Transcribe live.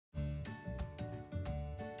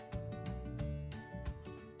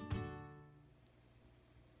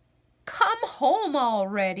Come Home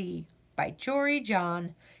Already by Jory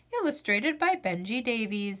John, illustrated by Benji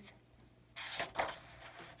Davies.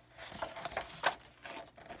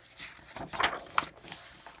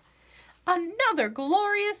 Another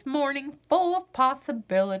glorious morning full of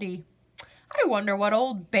possibility. I wonder what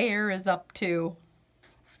old Bear is up to.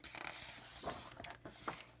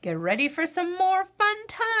 Get ready for some more fun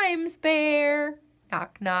times, Bear.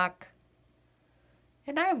 Knock, knock.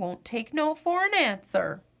 And I won't take no for an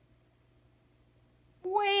answer.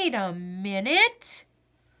 Wait a minute.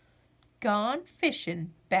 Gone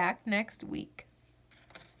fishing, back next week.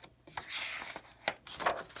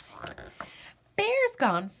 Bear's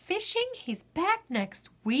gone fishing, he's back next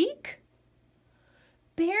week?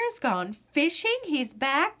 Bear's gone fishing, he's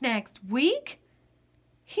back next week?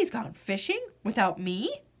 He's gone fishing without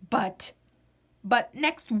me? But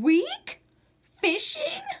next week?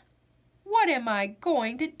 Fishing? What am I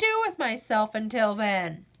going to do with myself until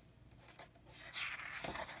then?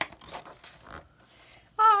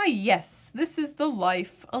 Ah, yes, this is the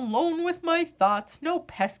life, alone with my thoughts, no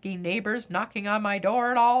pesky neighbors knocking on my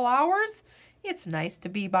door at all hours. It's nice to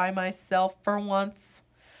be by myself for once.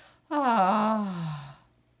 Ah.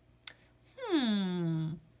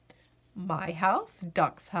 My house,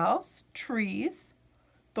 duck's house, trees,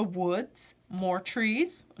 the woods, more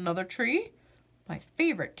trees, another tree, my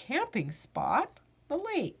favorite camping spot, the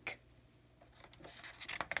lake.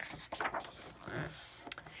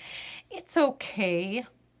 It's okay.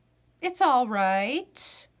 It's all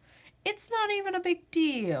right. It's not even a big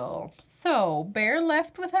deal. So, Bear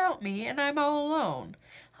left without me and I'm all alone.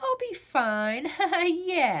 I'll be fine.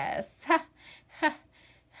 Yes.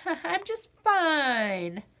 I'm just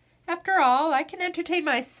fine. After all, I can entertain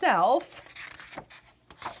myself.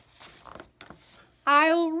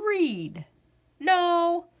 I'll read.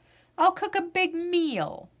 No, I'll cook a big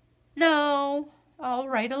meal. No, I'll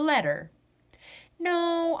write a letter.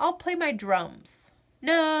 No, I'll play my drums.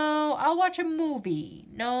 No, I'll watch a movie.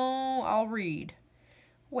 No, I'll read.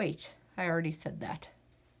 Wait, I already said that.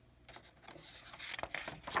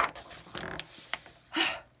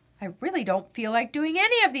 I really don't feel like doing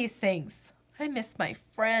any of these things. I miss my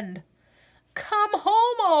friend. Come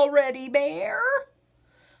home already, Bear.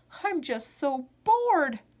 I'm just so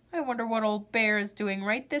bored. I wonder what old Bear is doing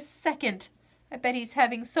right this second. I bet he's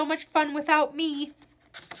having so much fun without me.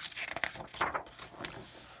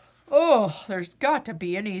 Oh, there's got to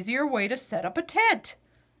be an easier way to set up a tent.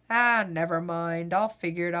 Ah, never mind. I'll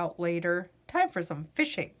figure it out later. Time for some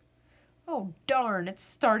fishing. Oh, darn, it's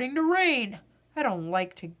starting to rain. I don't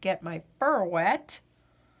like to get my fur wet.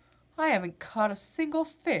 I haven't caught a single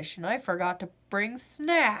fish, and I forgot to bring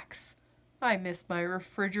snacks. I miss my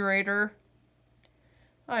refrigerator.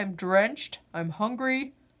 I'm drenched. I'm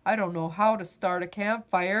hungry. I don't know how to start a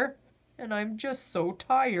campfire, and I'm just so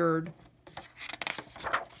tired.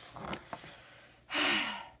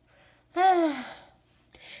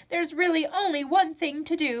 There's really only one thing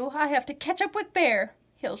to do. I have to catch up with Bear.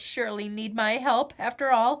 He'll surely need my help.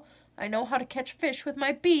 After all, I know how to catch fish with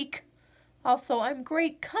my beak. Also, I'm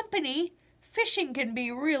great company. Fishing can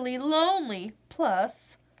be really lonely.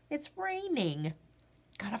 Plus, it's raining.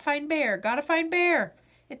 Gotta find Bear. Gotta find Bear.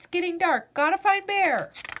 It's getting dark. Gotta find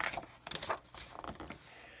Bear.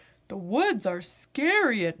 The woods are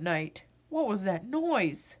scary at night. What was that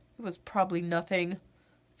noise? It was probably nothing.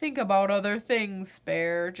 Think about other things,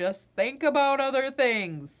 Bear. Just think about other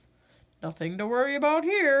things. Nothing to worry about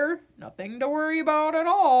here. Nothing to worry about at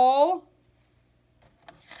all.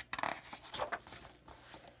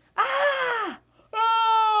 Ah!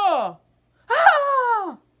 Oh!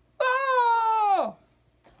 Ah! Oh!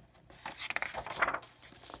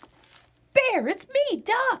 Bear, it's me,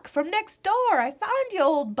 Duck, from next door. I found you,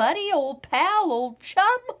 old buddy, old pal, old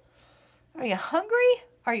chum. Are you hungry?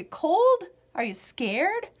 Are you cold? Are you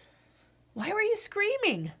scared? Why were you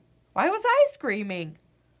screaming? Why was I screaming?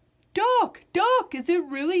 Duck, Duck, is it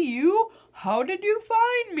really you? How did you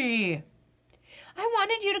find me? I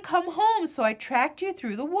wanted you to come home, so I tracked you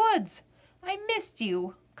through the woods. I missed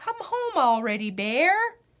you. Come home already, Bear.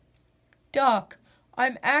 Duck,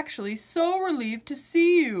 I'm actually so relieved to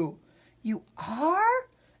see you. You are?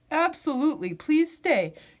 Absolutely. Please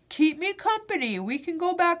stay. Keep me company. We can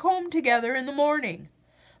go back home together in the morning.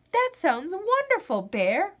 That sounds wonderful,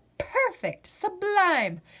 Bear. Perfect.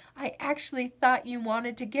 Sublime. I actually thought you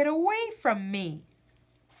wanted to get away from me.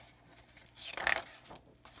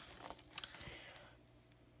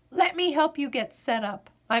 Let me help you get set up.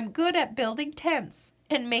 I'm good at building tents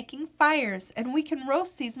and making fires, and we can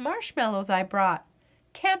roast these marshmallows I brought.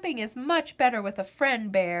 Camping is much better with a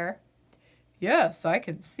friend, Bear. Yes, I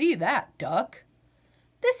can see that, Duck.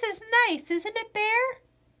 This is nice, isn't it, Bear?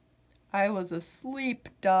 I was asleep,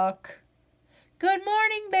 Duck. Good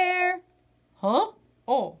morning, Bear. Huh?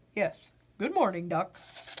 Oh, yes. Good morning, Duck.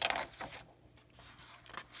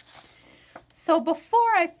 So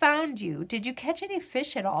before I found you, did you catch any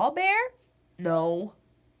fish at all, Bear? No.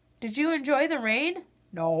 Did you enjoy the rain?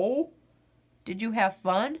 No. Did you have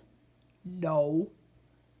fun? No.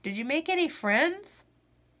 Did you make any friends?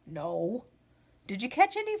 No. Did you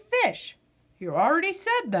catch any fish? You already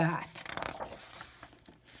said that.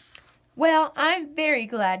 Well, I'm very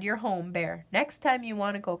glad you're home, Bear. Next time you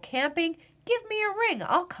want to go camping, give me a ring.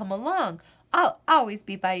 I'll come along. I'll always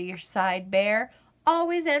be by your side, Bear.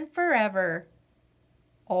 Always and forever.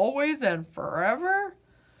 Always and forever?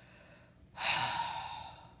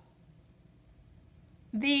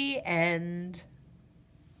 The end.